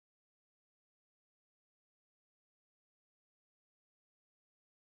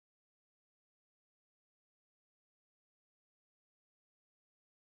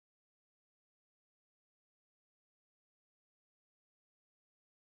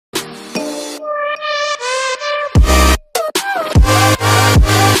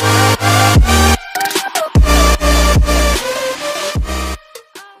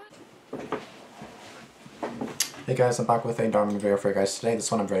guys, I'm back with a Damian video for you guys today.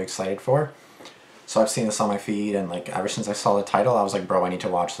 This one I'm very excited for. So I've seen this on my feed, and like ever since I saw the title, I was like, bro, I need to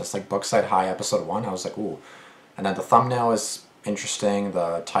watch this. Like Bookside High episode 1, I was like, ooh. And then the thumbnail is interesting,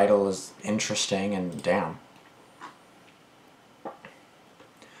 the title is interesting, and damn.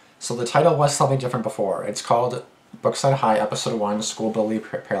 So the title was something different before. It's called Bookside High episode 1, School Bully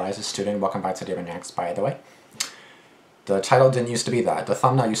Paralyzes Student. Welcome back to Damian Next, by the way. The title didn't used to be that. The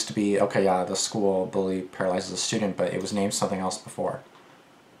thumbnail used to be, okay, yeah, the school bully paralyzes a student, but it was named something else before.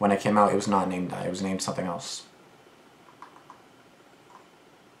 When it came out, it was not named that. It was named something else.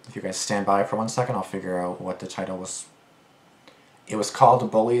 If you guys stand by for 1 second, I'll figure out what the title was. It was called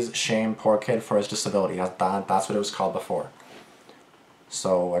Bullies Shame Poor Kid for His Disability. That's what it was called before.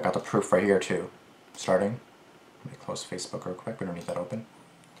 So I got the proof right here too. Starting. Let me close Facebook real quick. We don't need that open.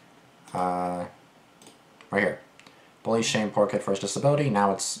 Right here. Bully shame poor kid for his disability.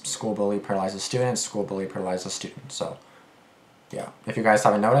 Now it's school bully paralyzes student. School bully paralyzes student. So, yeah. If you guys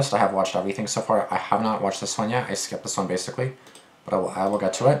haven't noticed, I have watched everything so far. I have not watched this one yet. I skipped this one basically, but I will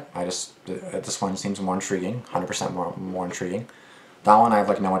get to it. This one seems more intriguing. 100% more intriguing. That one I have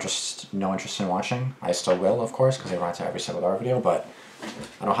like no interest in watching. I still will, of course, because I run to every single Dhar video, but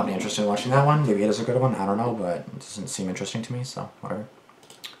I don't have any interest in watching that one. Maybe it is a good one. I don't know, but it doesn't seem interesting to me. So whatever.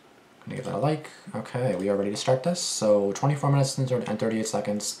 Gonna give that a like. Okay, we are ready to start this. So 24 minutes and 38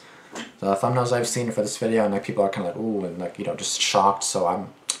 seconds. The thumbnails I've seen for this video, and like people are kind of like, ooh, and like, you know, just shocked. So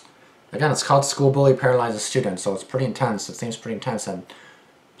again, it's called School Bully Paralyzes Student, so it's pretty intense. It seems pretty intense, and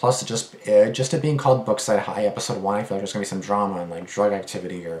plus just it being called Bookside High episode 1, I feel like there's gonna be some drama and like drug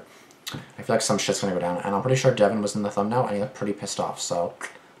activity, or I feel like some shit's gonna go down. And I'm pretty sure Devin was in the thumbnail, and he looked pretty pissed off. So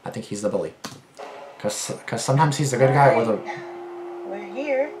I think he's the bully, because sometimes he's the good guy or the. We're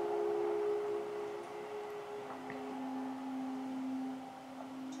here.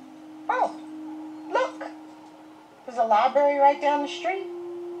 Oh, look! There's a library right down the street.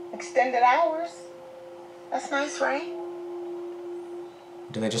 Extended hours. That's nice, right?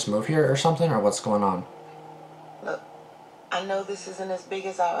 Do they just move here or something, or what's going on? Look, I know this isn't as big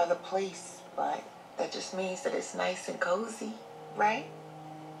as our other place, but that just means that it's nice and cozy, right?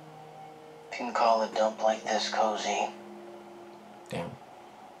 Can call a dump like this cozy. Damn.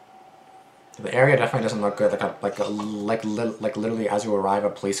 The area definitely doesn't look good. Like literally as you arrive, a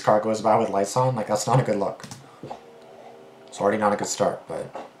police car goes by with lights on. Like that's not a good look. It's already not a good start,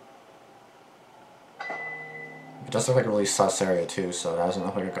 but it does look like a really sus area too. So that doesn't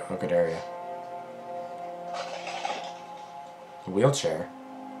look like a good area. A wheelchair.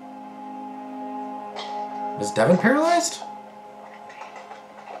 Is Devin paralyzed?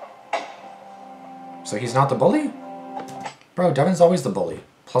 So he's not the bully? Bro, Devin's always the bully.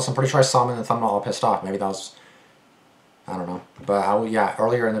 Plus, I'm pretty sure I saw him in the thumbnail all pissed off. Maybe that was... I don't know. But, yeah,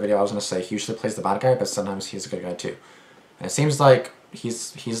 earlier in the video I was going to say he usually plays the bad guy, but sometimes he's a good guy too. And it seems like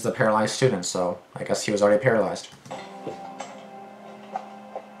he's the paralyzed student, so I guess he was already paralyzed.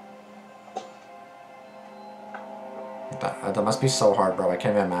 That must be so hard, bro. I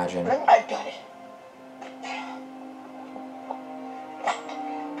can't even imagine. I got it.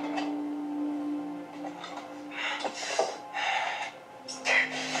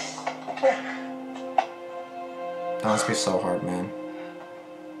 That must be so hard, man.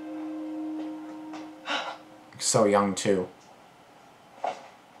 So young, too.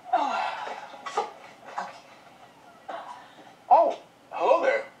 Oh, hello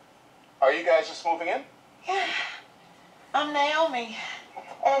there. Are you guys just moving in? Yeah. I'm Naomi.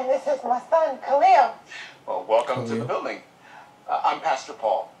 And this is my son, Khalil. Well, welcome to Hello. the building. I'm Pastor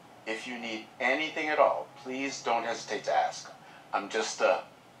Paul. If you need anything at all, please don't hesitate to ask. I'm just,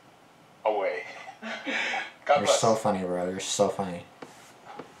 away. God You're bless. so funny, bro. You're so funny.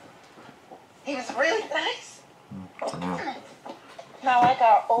 He was really nice. Now. Not like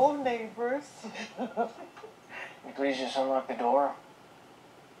our old neighbors. Please just unlock the door.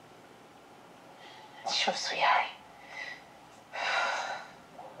 Sure, sweetheart.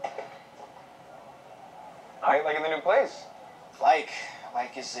 How you liking the new place? Like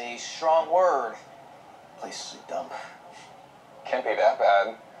is a strong word. Place is a dump. Can't be that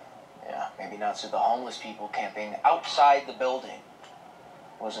bad. Yeah, maybe not to the homeless people camping outside the building.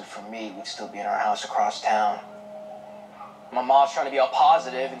 Wasn't for me, we'd still be in our house across town. My mom's trying to be all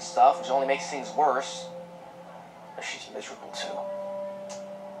positive and stuff, which only makes things worse. But she's miserable too.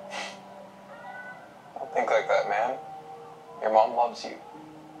 Don't think like that, man. Your mom loves you.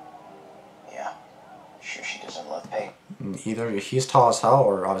 Yeah, sure she doesn't love Peg. Either he's tall as hell,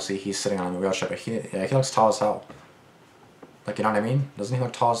 or obviously he's sitting on a wheelchair, but he looks tall as hell. Like, you know what I mean? Doesn't he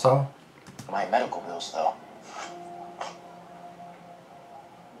look tall as hell? My medical bills, though.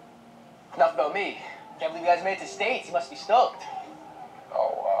 Enough about me. Can't believe you guys made it to States. You must be stoked.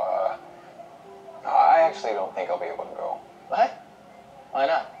 Oh, I actually don't think I'll be able to go. What? Why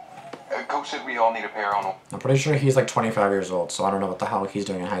not? Coach said we all need a pair on I'm pretty sure he's like 25 years old, so I don't know what the hell he's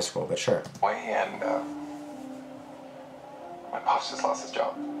doing in high school, but sure. the way, and my pops just lost his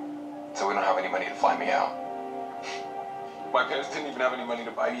job, so we don't have any money to fly me out. My parents didn't even have any money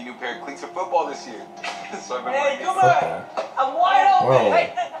to buy me a new pair of cleats for football this year. So I've been working. Football. I'm wide open. Whoa.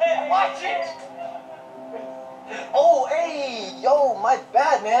 Hey, watch it. Oh, hey, yo, my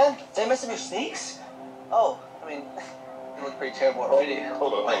bad, man. Did I mess up your sneaks? Oh, I mean, you look pretty terrible already.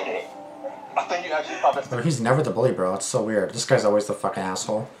 Hold on. I think you actually popped Bro, he's never the bully, bro. It's so weird. This guy's always the fucking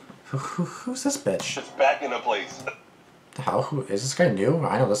asshole. Who's this bitch? It's back in the place. The hell? Who is this guy new?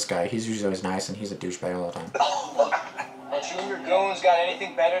 I know this guy. He's usually always nice, and he's a douchebag all the time. Don't you and your goons got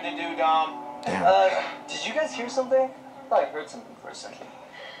anything better to do, Dom? Damn. Did you guys hear something? I thought I heard something for a second.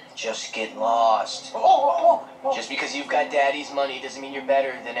 Just get lost. Just because you've got daddy's money doesn't mean you're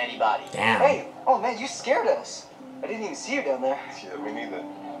better than anybody. Damn. Hey, oh man, you scared us. I didn't even see you down there. Yeah, me neither.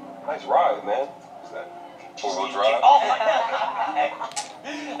 Nice ride, man. Is that four-wheel drive? Oh my god.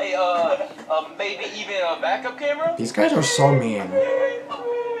 Hey, maybe even a backup camera? These guys are so mean.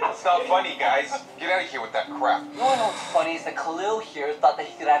 It's not funny, guys. Get out of here with that crap. You wanna know what's funny is that Khalil here thought that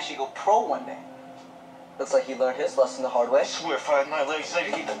he could actually go pro one day. Looks like he learned his lesson the hard way. I swear if I had my legs, I'd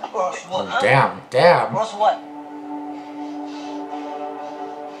eat them. Oh, damn. Damn. Ross, what?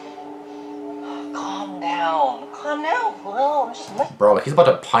 Calm down. Calm down, Khalil. I'm just Bro, he's about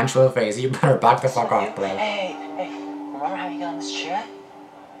to punch you in the face. You better back the fuck off, bro. Hey, remember how you got on this chair?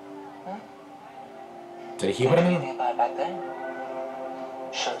 Did he put him Can't do in? anything about it back then.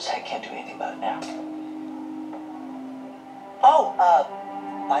 Sure as heck can't do anything about it now. Oh,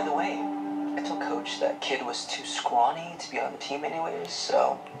 by the way, I told Coach that kid was too scrawny to be on the team anyways,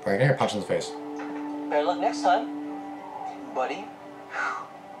 so... Bro, you're gonna get punched in the face. Better luck next time, buddy.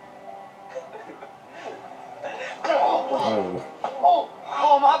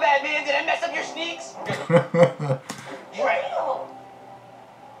 Oh, my bad, man. Did I mess up your sneaks?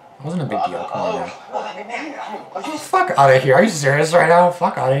 That wasn't a big deal. Come on, man. Fuck out of here. Are you serious right now?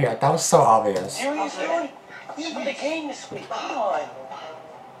 Fuck out of here. That was so obvious. Seriously? He's for the game this week. Come on.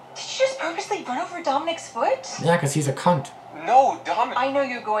 Did you just purposely run over Dominic's foot? Yeah, because he's a cunt. No, Dominic. I know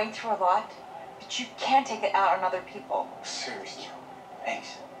you're going through a lot, but you can't take it out on other people. Seriously.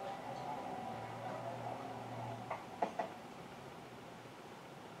 Thanks.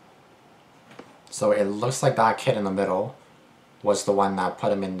 So it looks like that kid in the middle was the one that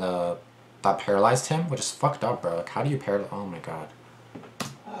put him in the... that paralyzed him, which is fucked up, bro. Like, how do you paralyze... Oh my god.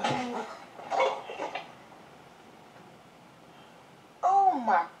 Oh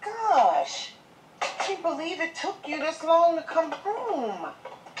my gosh. I can't believe it took you this long to come home.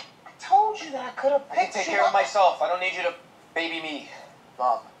 I told you that I could have I can picked take you care of up. myself. I don't need you to baby me,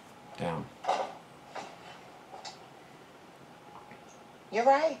 Mom. Damn. You're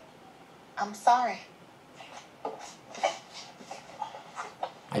right. I'm sorry.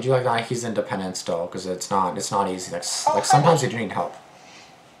 I do like that he's independent still, because it's not easy. Like sometimes you do need help.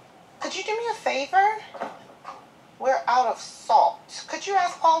 Could you do me a favor? We're out of salt. Could you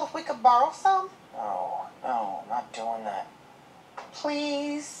ask Paul if we could borrow some? No, I'm not doing that.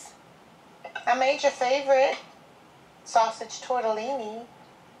 Please. I made your favorite, sausage tortellini,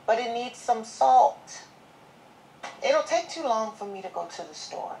 but it needs some salt. It'll take too long for me to go to the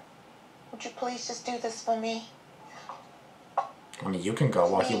store. Would you please just do this for me? I mean, you can go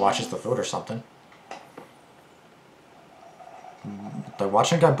while he watches the food or something. Like,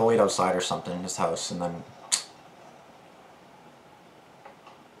 watch him get bullied outside or something in his house, and then...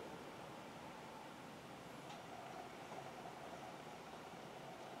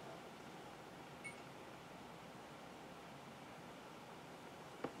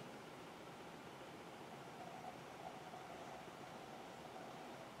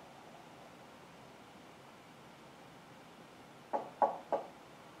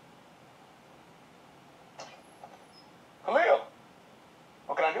 Khalil,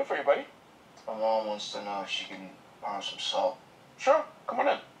 what can I do for you, buddy? My mom wants to know if she can borrow some salt. Sure, come on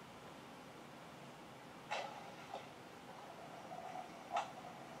in.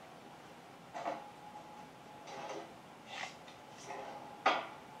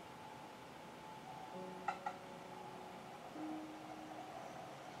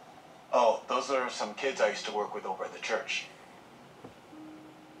 Oh, those are some kids I used to work with over at the church.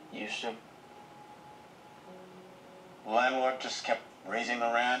 Used to? Landlord just kept raising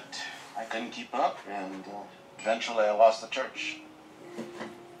the rent. I couldn't keep up, and eventually I lost the church.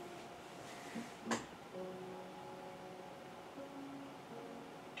 Do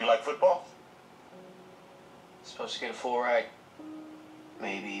you like football? supposed to get a full ride.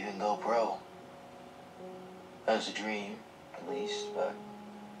 Maybe even go pro. That was a dream, at least, but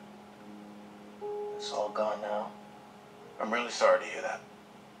it's all gone now. I'm really sorry to hear that.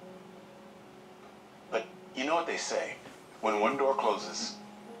 But you know what they say? When one door closes,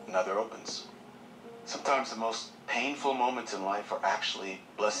 another opens. Sometimes the most painful moments in life are actually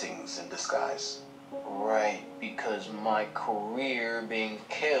blessings in disguise. Right, because my career being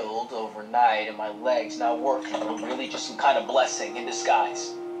killed overnight and my legs not working were really just some kind of blessing in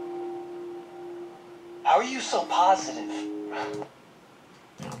disguise. How are you so positive?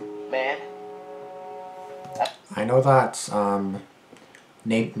 Man? I know that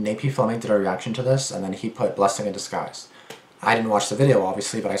Nape Fleming did a reaction to this, and then he put blessing in disguise. I didn't watch the video,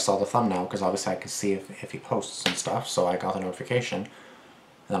 obviously, but I saw the thumbnail, because obviously I can see if he posts and stuff, so I got the notification.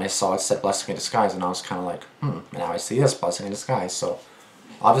 And then I saw it said blessing in disguise, and I was kind of like, and now I see this, blessing in disguise, so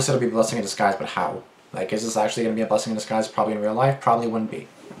obviously it'll be blessing in disguise, but how? Like, is this actually going to be a blessing in disguise? Probably in real life? Probably wouldn't be.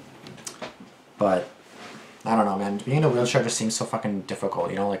 But, I don't know, man. Being in a wheelchair just seems so fucking difficult,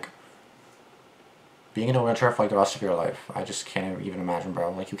 you know, like, being in a wheelchair for like the rest of your life, I just can't even imagine,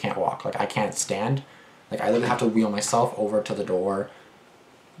 bro. Like, you can't walk. Like, I can't stand. Like, I literally have to wheel myself over to the door.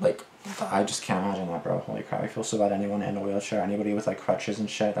 Like, I just can't imagine that, bro. Holy crap, I feel so bad. Anyone in a wheelchair, anybody with like crutches and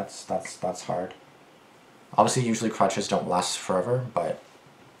shit, that's hard. Obviously, usually crutches don't last forever, but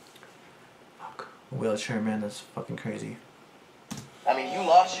fuck, a wheelchair, man, that's fucking crazy. I mean, you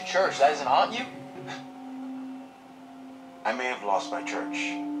lost your church. That doesn't haunt you? I may have lost my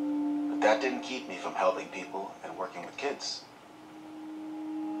church, but that didn't keep me from helping people and working with kids.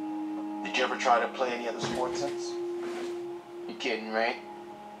 Did you ever try to play any other sports since? You kidding, right?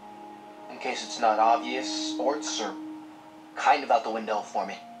 In case it's not obvious, sports are kind of out the window for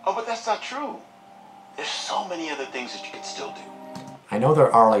me. Oh, but that's not true. There's so many other things that you could still do. I know there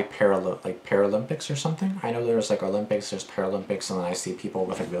are like Paralympics or something. I know there's like Olympics, there's Paralympics, and then I see people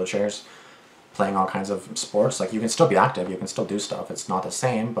with like wheelchairs playing all kinds of sports. Like, you can still be active, you can still do stuff. It's not the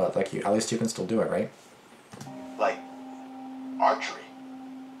same, but like, at least you can still do it, right? Like archery,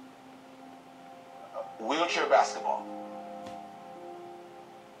 wheelchair basketball,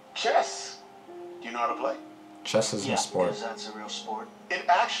 chess. Do you know how to play? Chess isn't a sport. Because that's a real sport. It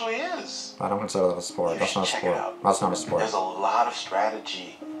actually is. I don't consider that a sport. That's not a Check it sport. out. That's not a sport. There's a lot of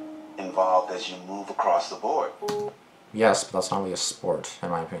strategy involved as you move across the board. Yes, but that's not really a sport, in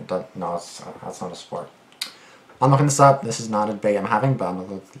my opinion. No, that's not a sport. I'm looking this up. This is not a debate I'm having, but I'm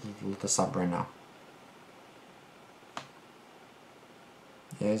going to look this up right now.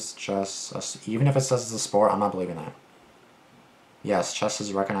 Is chess, even if it says it's a sport, I'm not believing that. Yes, chess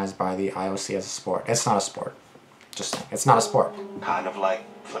is recognized by the IOC as a sport. It's not a sport. Just, it's not a sport. Kind of like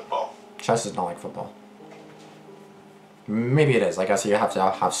football. Chess is not like football. Maybe it is. I guess you have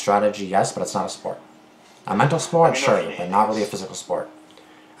to have strategy, yes, but it's not a sport. A mental sport, sure, but not really a physical sport.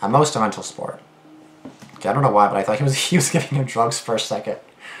 At most, a mental sport. Okay, I don't know why, but I thought he was giving him drugs for a second.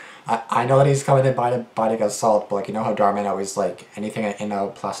 I know that he's coming in biting assault, but like, you know how Damian always like anything in a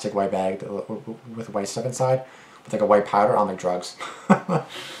plastic white bag with white stuff inside, with like a white powder on like drugs.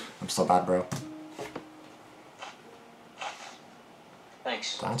 I'm so bad, bro.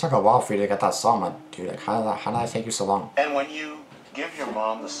 Thanks. That took a while for you to get that salt, dude. Like, how did that take you so long? And when you give your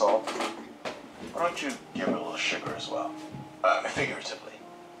mom the salt, why don't you give her a little sugar as well? Figuratively.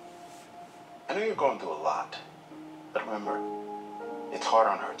 I know you're going through a lot, but remember, it's hard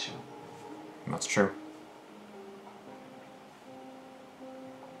on her too. That's true.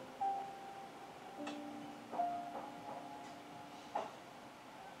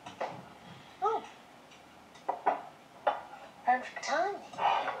 Oh. Perfect timing.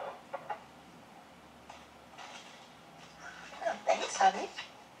 Oh, thanks, honey.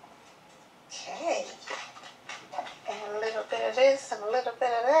 Okay. And a little bit of this and a little bit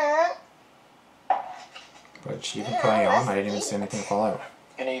of that. But she even put it on. I didn't even see anything fall out.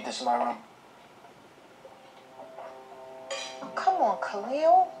 Gonna eat this in my room. Oh, come on,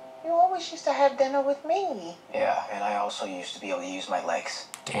 Khalil. You always used to have dinner with me. Yeah, and I also used to be able to use my legs.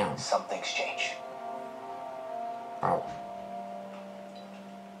 Damn. Some things change. Wow.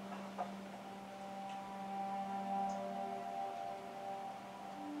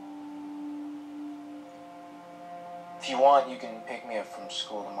 If you want, you can pick me up from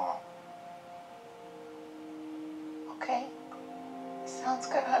school tomorrow. Okay. Sounds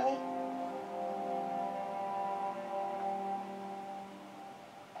good, honey.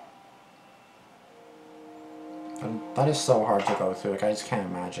 And that is so hard to go through. Like, I just can't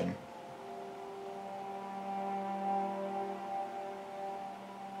imagine.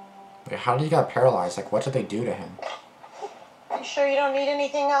 Like, how did he get paralyzed? Like, what did they do to him? You sure you don't need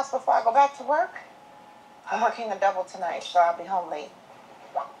anything else before I go back to work? I'm working a double tonight, so I'll be home late.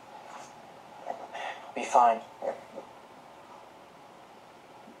 Be fine.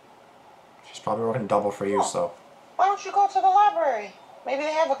 She's probably working double for you, so. Why don't you go to the library? Maybe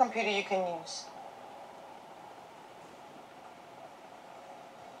they have a computer you can use.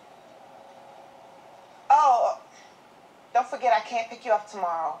 Oh, don't forget I can't pick you up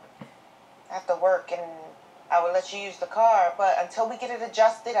tomorrow. I have to work, and I will let you use the car, but until we get it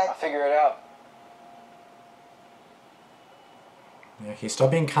adjusted, I'll figure it out. Yeah, he's still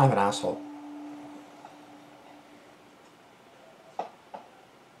being kind of an asshole.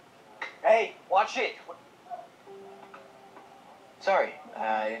 Hey, watch it. Sorry,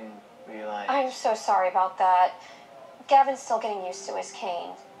 I didn't realize. I'm so sorry about that. Gavin's still getting used to his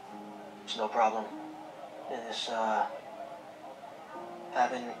cane. It's no problem. Did this,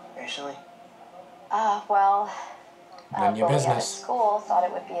 happen recently? Well, None of your bully out at business. school thought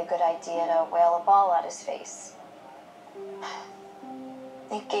it would be a good idea to whale a ball at his face.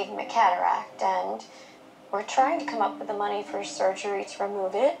 They gave him a cataract, and we're trying to come up with the money for surgery to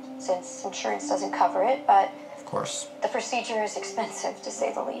remove it, since insurance doesn't cover it, but Of course. the procedure is expensive, to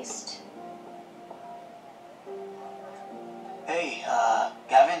say the least. Hey,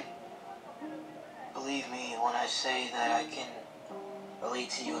 Gavin. Believe me when I say that I can relate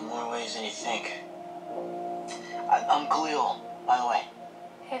to you in more ways than you think. I'm Khalil, by the way.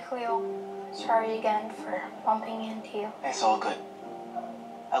 Hey Cleo, sorry again for bumping into you. It's all good.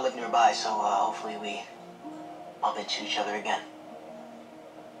 I live nearby, so hopefully we bump into each other again.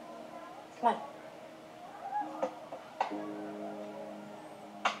 Come on.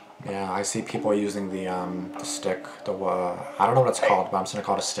 Yeah, I see people using the stick. I don't know what it's called, but I'm just gonna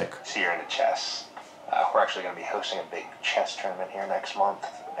call it a stick. See, you're into chess. We're actually going to be hosting a big chess tournament here next month.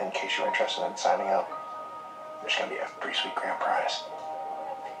 In case you're interested in signing up, there's going to be a pretty sweet grand prize.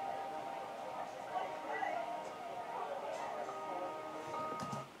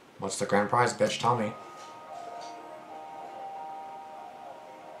 What's the grand prize, bitch? Tell me.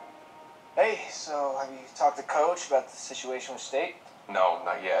 Hey, so have you talked to Coach about the situation with State? No,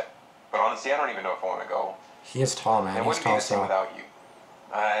 not yet. But honestly, I don't even know if I want to go. He is tall, man. It He's wouldn't be tall, the same so. without you.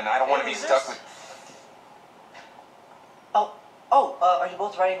 And I don't want to be stuck with... Are you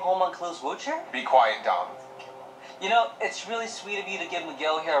both riding home on Khalil's wheelchair? Be quiet, Dom. You know, it's really sweet of you to give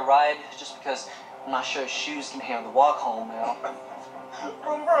Miguel here a ride, just because I'm not sure his shoes can handle the walk home, you know?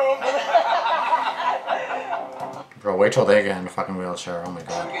 Bro, wait till they get in a fucking wheelchair. Oh my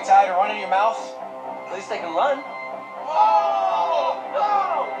god. You get tired of running your mouth? At least they can run.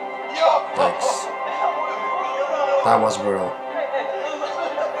 Yikes. That was brutal.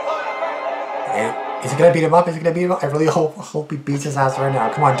 Hey, is he gonna beat him up? Is he gonna beat him up? I really hope he beats his ass right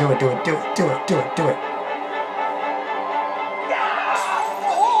now. Come on, do it, do it, do it, do it, do it, do it.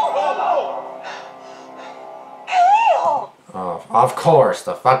 Oh, of course,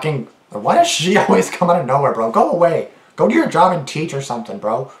 the fucking... Why does she always come out of nowhere, bro? Go away. Go do your job and teach or something,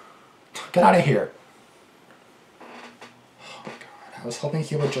 bro. Get out of here. Oh my god, I was hoping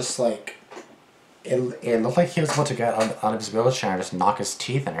he would just, like... It looked like he was about to get out of his wheelchair and just knock his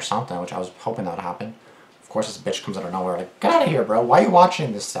teeth in or something, which I was hoping that would happen. Of course, this bitch comes out of nowhere, like, get out of here, bro. Why are you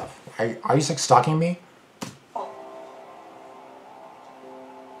watching this stuff? Are you like, stalking me?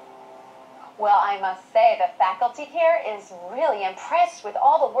 Well, I must say the faculty here is really impressed with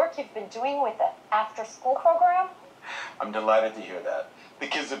all the work you've been doing with the after-school program. I'm delighted to hear that. The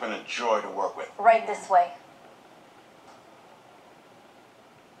kids have been a joy to work with. Right this way.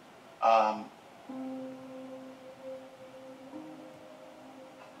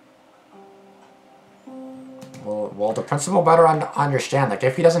 Well, the principal better understand. Like,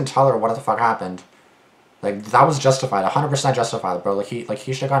 if he doesn't tell her what the fuck happened, like, that was justified, 100% justified, bro. Like he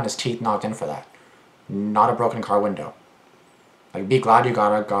should have gotten his teeth knocked in for that, not a broken car window. Like, be glad you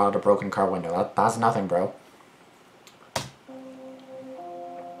got a broken car window. That's nothing, bro.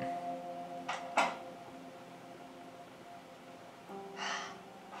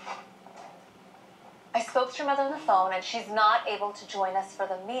 I spoke to your mother on the phone, and she's not able to join us for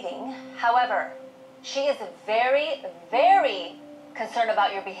the meeting. However, she is very, very concerned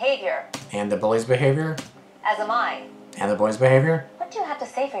about your behavior. And the bully's behavior? As am I. And the boy's behavior? What do you have to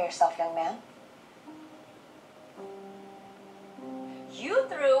say for yourself, young man? You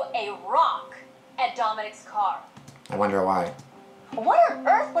threw a rock at Dominic's car. I wonder why. What on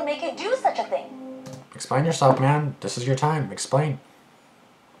earth would make you do such a thing? Explain yourself, man. This is your time. Explain.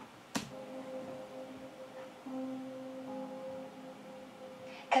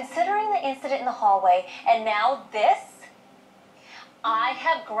 Considering the incident in the hallway, and now this, I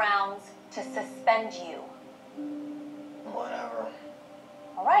have grounds to suspend you. Whatever.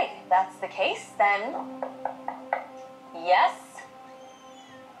 Alright, if that's the case, then yes.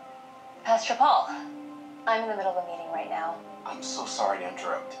 Pastor Paul, I'm in the middle of a meeting right now. I'm so sorry to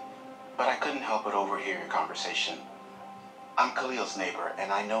interrupt, but I couldn't help but overhear your conversation. I'm Khalil's neighbor,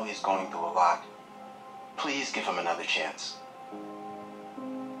 and I know he's going through a lot. Please give him another chance.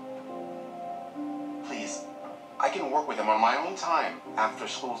 Please, I can work with him on my own time after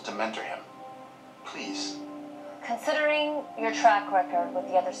schools to mentor him. Please. Considering your track record with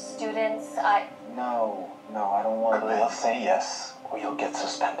the other students, No, I don't want to. Khalil, say yes, or you'll get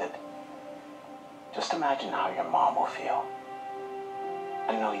suspended. Just imagine how your mom will feel.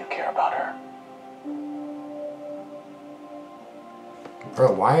 I know you care about her.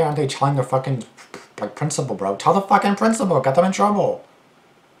 Bro, why aren't they telling the fucking, like, principal, bro? Tell the fucking principal, get them in trouble.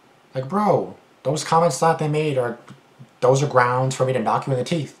 Like, bro, those comments that they made those are grounds for me to knock you in the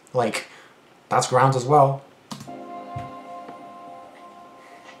teeth. Like, that's grounds as well.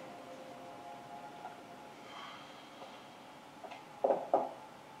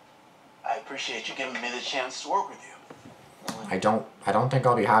 I appreciate you giving me the chance to work with you. I don't think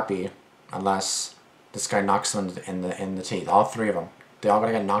I'll be happy unless this guy knocks them in the teeth. All three of them. They all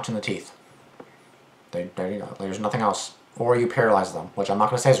gotta get knocked in the teeth. There you go. There's nothing else. Or you paralyze them, which I'm not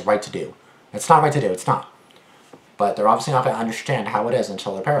gonna say is right to do. It's not right to do, it's not. But they're obviously not gonna understand how it is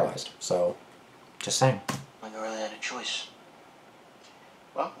until they're paralyzed. So, just saying. I never really had a choice.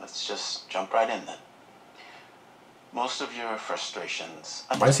 Well, let's just jump right in then. Most of your frustrations...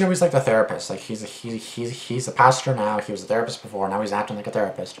 Why is he always like the therapist? Like, he's a pastor now, he was a therapist before, now he's acting like a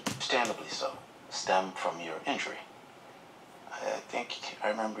therapist. Understandably so. Stem from your injury. I think I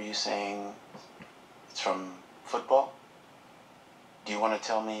remember you saying it's from football. Do you want to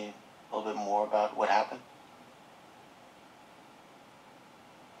tell me a little bit more about what happened?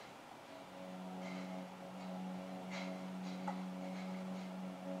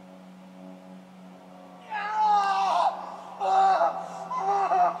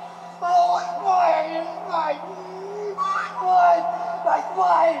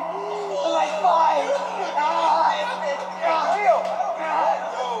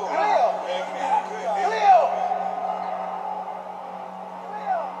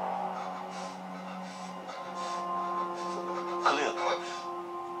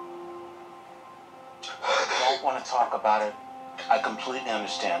 Talk about it. I completely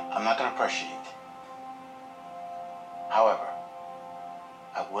understand. I'm not going to pressure you. However,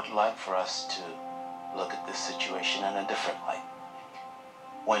 I would like for us to look at this situation in a different light.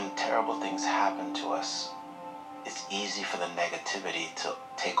 When terrible things happen to us, it's easy for the negativity to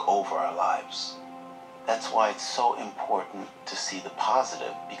take over our lives. That's why it's so important to see the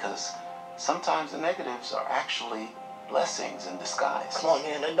positive, because sometimes the negatives are actually blessings in disguise. Come on,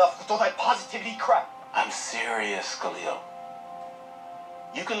 man, enough with all that positivity crap. I'm serious, Khalil.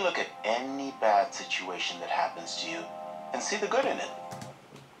 You can look at any bad situation that happens to you and see the good in it.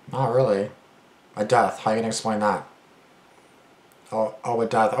 Not really. A death, how are you gonna explain that? Oh, a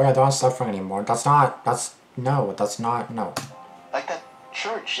death. Oh yeah, they're not suffering anymore. No. Like that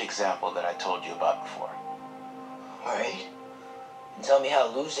church example that I told you about before. Alright. And tell me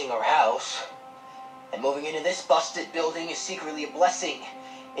how losing our house and moving into this busted building is secretly a blessing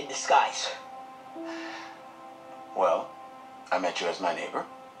in disguise. Well, I met you as my neighbor,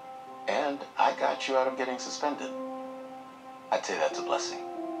 and I got you out of getting suspended. I'd say that's a blessing.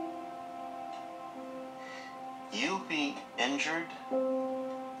 You being injured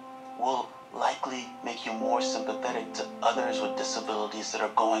will likely make you more sympathetic to others with disabilities that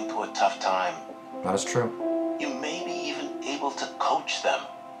are going through a tough time. That is true. You may be even able to coach them.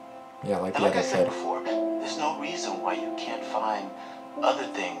 Yeah, like And the like I other said kid. before, there's no reason why you can't find other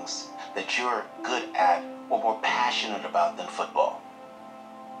things that you're good at or more passionate about than football.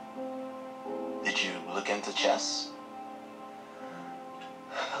 Did you look into chess?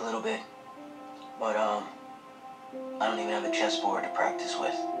 A little bit. But, I don't even have a chessboard to practice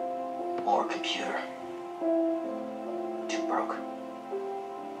with. Or a computer. Too broke.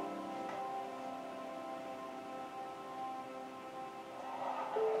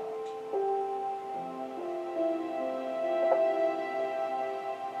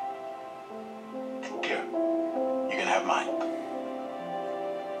 Here, you can have mine.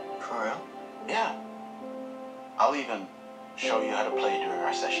 For real? Yeah. I'll even show you how to play during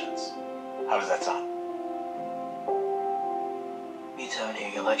our sessions. How does that sound? Me too, I hear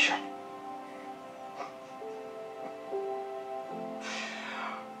your lecture.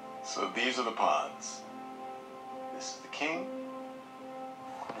 So these are the pawns. This is the king.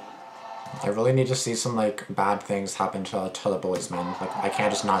 I really need to see some, like, bad things happen to the bullies, man. Like, I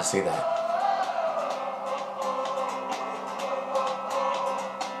can't just not see that.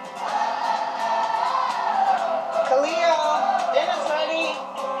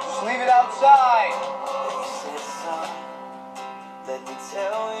 outside. They said, son, let me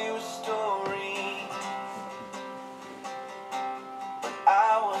tell you a story. When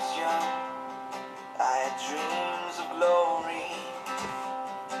I was young, I had dreams of glory.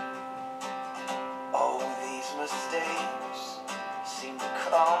 All these mistakes seem to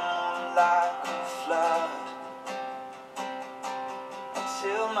come like a flood.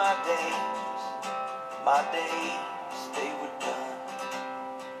 Until my days, they were done.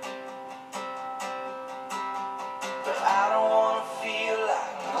 But I don't wanna feel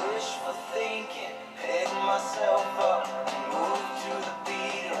like wishful thinking, pick myself up and move to the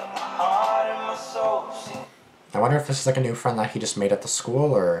beat of my heart and my soul. I wonder if this is like a new friend that he just made at the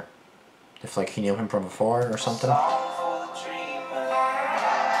school, or if like he knew him from before or something.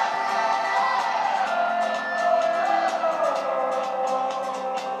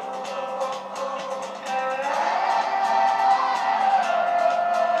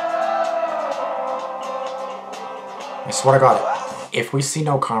 I swear to God, if we see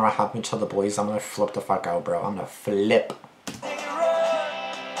no karma happen to the boys, I'm gonna flip the fuck out, bro. I'm gonna flip.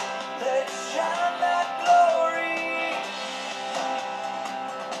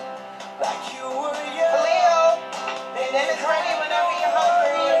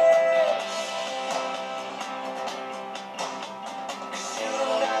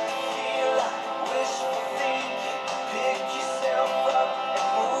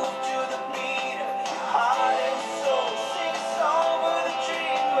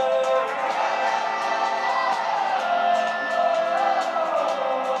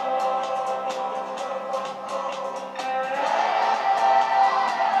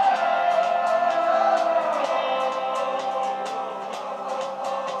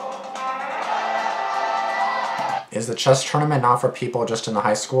 Is the chess tournament not for people just in the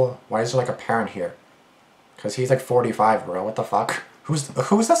high school? Why is there like a parent here? Because he's like 45, bro. What the fuck? Who's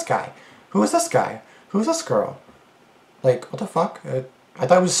this guy? Who is this guy? Who's this girl? Like, what the fuck? I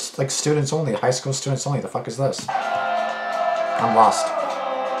thought it was like students only, high school students only. The fuck is this? I'm lost.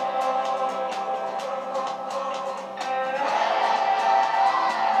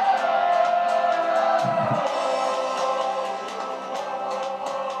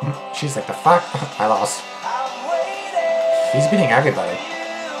 She's like, the fuck? I lost. He's beating everybody.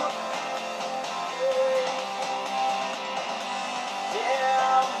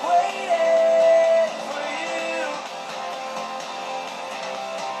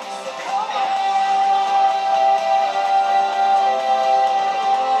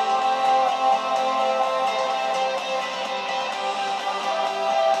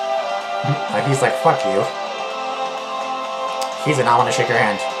 He's like, fuck you. He's like, I want to shake your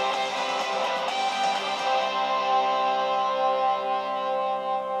hand.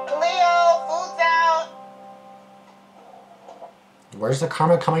 Where's the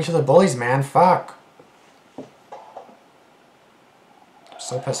karma coming to the bullies, man? Fuck. I'm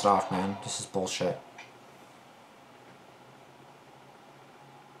so pissed off, man. This is bullshit.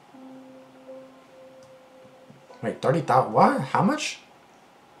 Wait, 30,000? What? How much?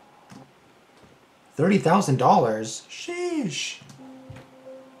 $30,000? Sheesh.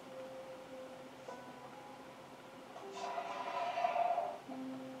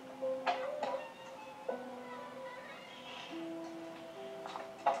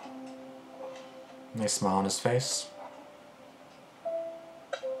 Nice smile on his face.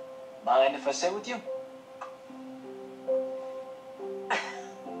 Mind if I sit with you?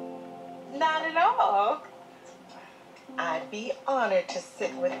 Not at all. I'd be honored to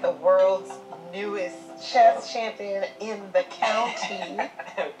sit with the world's newest chess champion in the county.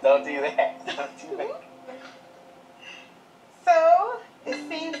 Don't do that. Don't do that. So, it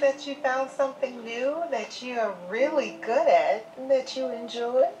seems that you found something new that you are really good at and that you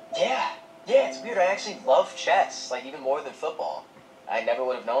enjoy. Yeah, it's weird. I actually love chess, like even more than football. I never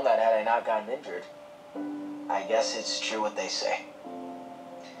would have known that had I not gotten injured. I guess it's true what they say.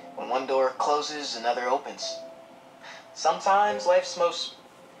 When one door closes, another opens. Sometimes life's most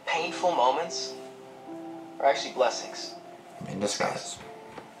painful moments are actually blessings. In disguise.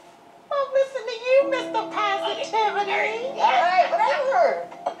 Oh, listen to you, Mr. Positivity. All right, whatever.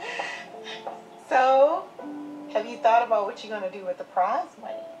 So, have you thought about what you're going to do with the prize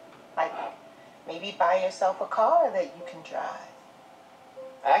money? Like, maybe buy yourself a car that you can drive.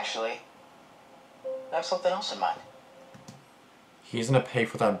 Actually, I have something else in mind. He's gonna pay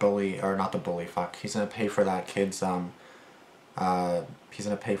for that bully, or not the bully, fuck. He's gonna pay for that kid's, what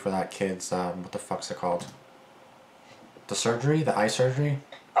the fuck's it called? The surgery? The eye surgery?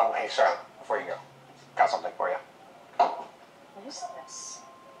 Oh, hey, sir, before you go, got something for you. What is this?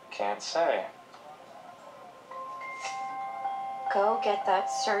 Can't say. Go get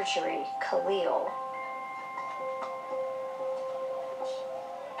that surgery, Khalil.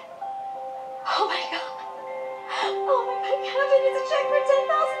 Oh my god. Oh my god, I need to check for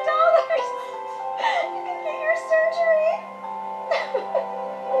 $10,000. You can get your surgery.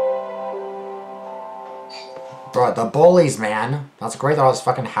 Bro, the bullies, man. That's great that all this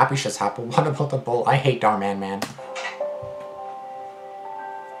fucking happy shit's happened. What about the bull? I hate Damian, man.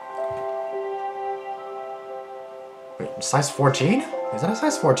 Wait, size 14? Is that a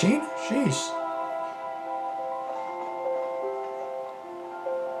size 14? Sheesh.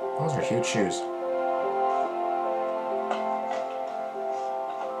 Those are huge shoes.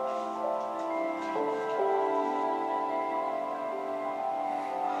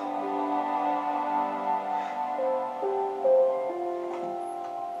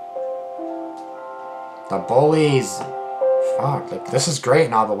 The bullies. Fuck, like, this is great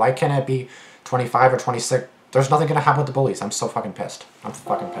now, but why can't it be 25 or 26? There's nothing gonna happen with the bullies. I'm so fucking pissed. I'm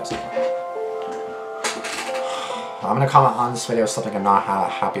fucking pissed. I'm gonna comment on this video something I'm not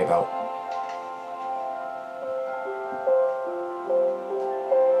happy about.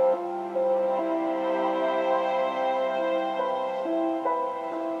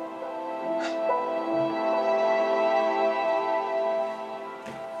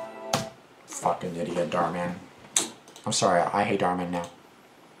 Fucking idiot, Damian. I'm sorry, I hate Damian now.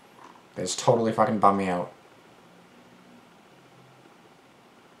 It's totally fucking bummed me out.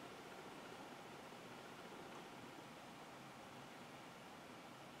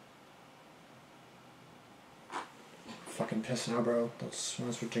 Fucking pissed now, bro. That's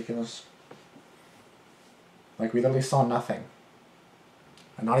ridiculous. Like, we literally saw nothing.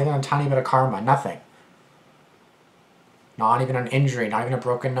 And not even a tiny bit of karma, nothing. Not even an injury, not even a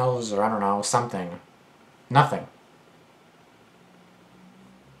broken nose, or I don't know, something. Nothing.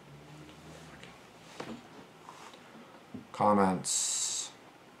 Comments.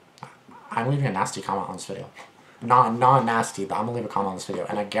 I'm leaving a nasty comment on this video. Not nasty, but I'm gonna leave a comment on this video.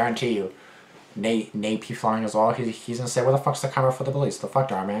 And I guarantee you, Nate P. Flying as well, he's gonna say, where the fuck's the camera for the police? The fuck,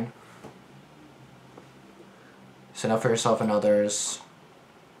 Damian? Stand up for yourself and others.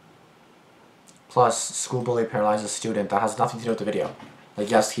 Plus, school bully paralyzes student. That has nothing to do with the video. Like,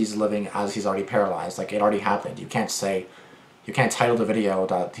 yes, he's living as he's already paralyzed. Like, it already happened. You can't say, you can't title the video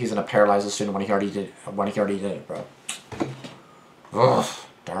that he's gonna paralyze the student when he already did it, bro. Ugh,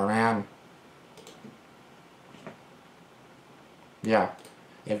 Damian. Yeah.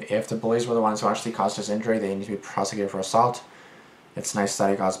 If the bullies were the ones who actually caused his injury, they need to be prosecuted for assault. It's nice that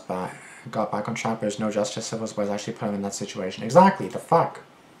he got back on track, but there's no justice if it was actually put him in that situation. Exactly, the fuck.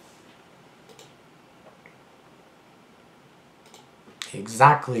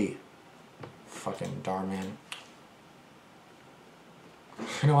 Exactly. Fucking Damian.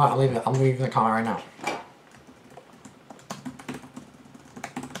 You know what, I'm leaving the comment right now.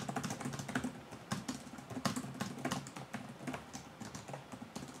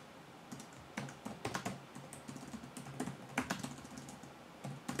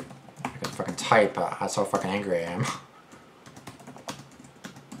 I can fucking type, that's how fucking angry I am.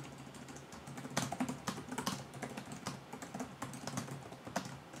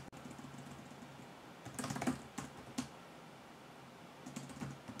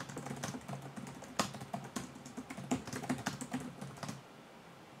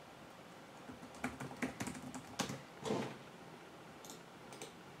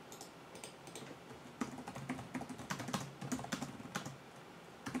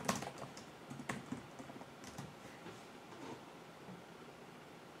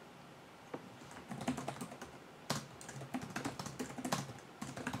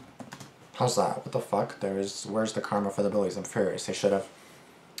 How's that? What the fuck? Where's the karma for the bullies? I'm furious. They should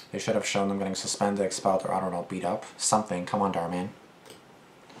have shown them getting suspended, expelled, or I don't know, beat up. Something. Come on, Damian.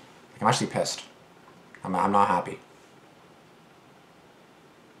 I'm actually pissed. I'm not happy.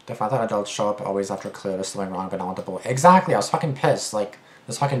 The fact that adults show up always after clear there's something wrong, but not the bully. Exactly. I was fucking pissed. Like,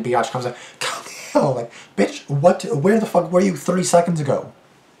 this fucking biatch comes in. Khalil, like, bitch, what? Where the fuck were you 30 seconds ago?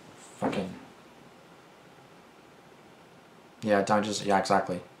 Fucking. Yeah, don't just. Yeah,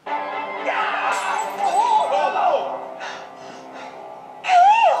 exactly.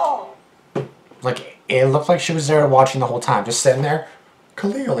 Like, it looked like she was there watching the whole time, just sitting there.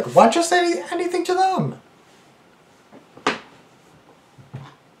 Khalil, like, why just say anything to them?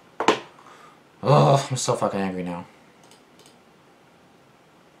 Ugh, I'm so fucking angry now.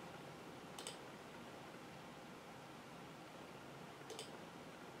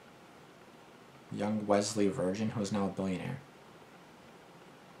 Young Wesley virgin who is now a billionaire.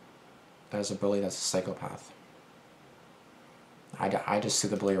 That is a bully, that's a psychopath. I just see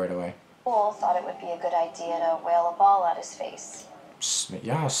the bully right away. School thought it would be a good idea to whale a ball at his face.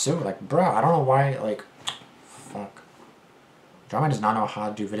 Yeah, Sue, like, bruh, I don't know why, like, fuck. Drama does not know how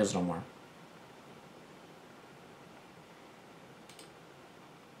to do videos no more.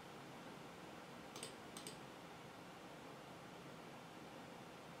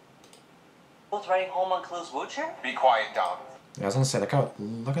 Both riding home on Khalil's wheelchair? Be quiet, Dom. Yeah, I was gonna say,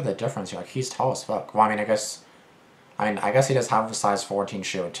 look at the difference here. Like, he's tall as fuck. Well, I mean, I guess he does have a size 14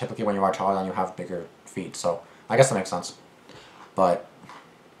 shoe. Typically, when you are taller, then you have bigger feet. So, I guess that makes sense. But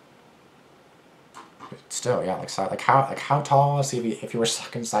still, yeah, like how tall is he if you were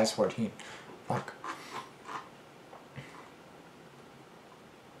stuck in size 14? Fuck.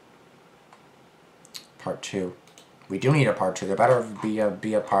 Part 2. We do need a part 2. There better be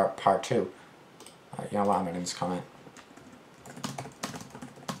a part 2. You know what? I'm gonna just comment.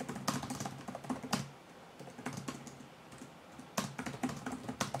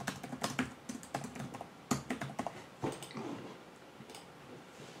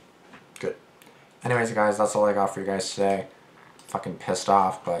 Good. Anyways, guys, that's all I got for you guys today. Fucking pissed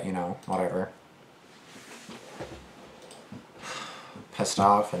off, but you know, whatever. Pissed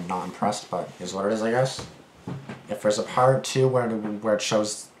off and not impressed, but is what it is, I guess. If there's a part 2 where it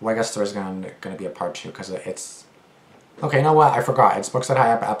shows, well, I guess there's gonna be a part 2 because it's. Okay, you know what? I forgot. It's Bookside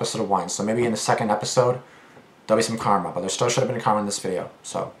episode 1, so maybe in the second episode there'll be some karma, but there still should have been karma in this video.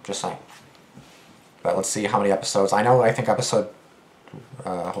 So just saying. But let's see how many episodes. I think episode.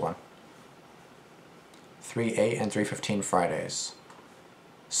 Hold on. 3/8 and 3/15 Fridays.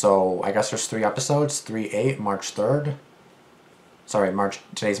 So I guess there's 3 episodes. 3/8 March 3rd. Sorry,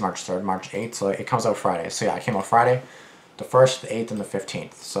 today's March 3rd, March 8th, so it comes out Friday. So yeah, it came out Friday, the 1st, the 8th, and the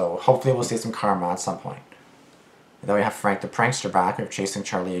 15th. So hopefully we'll see some karma at some point. And then we have Frank the Prankster back, we're chasing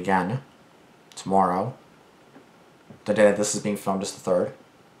Charlie again, tomorrow. The day that this is being filmed is the 3rd.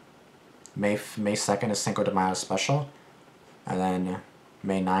 May 2nd is Cinco de Mayo special. And then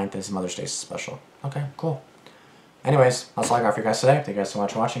May 9th is Mother's Day special. Okay, cool. Anyways, that's all I got for you guys today. Thank you guys so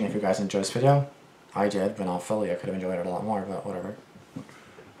much for watching. If you guys enjoyed this video, I did, but not fully. I could have enjoyed it a lot more, but whatever.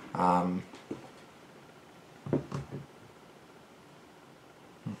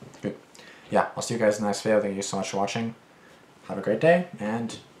 Good. Yeah, I'll see you guys in the next video. Thank you so much for watching. Have a great day,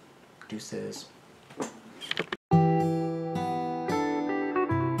 and deuces.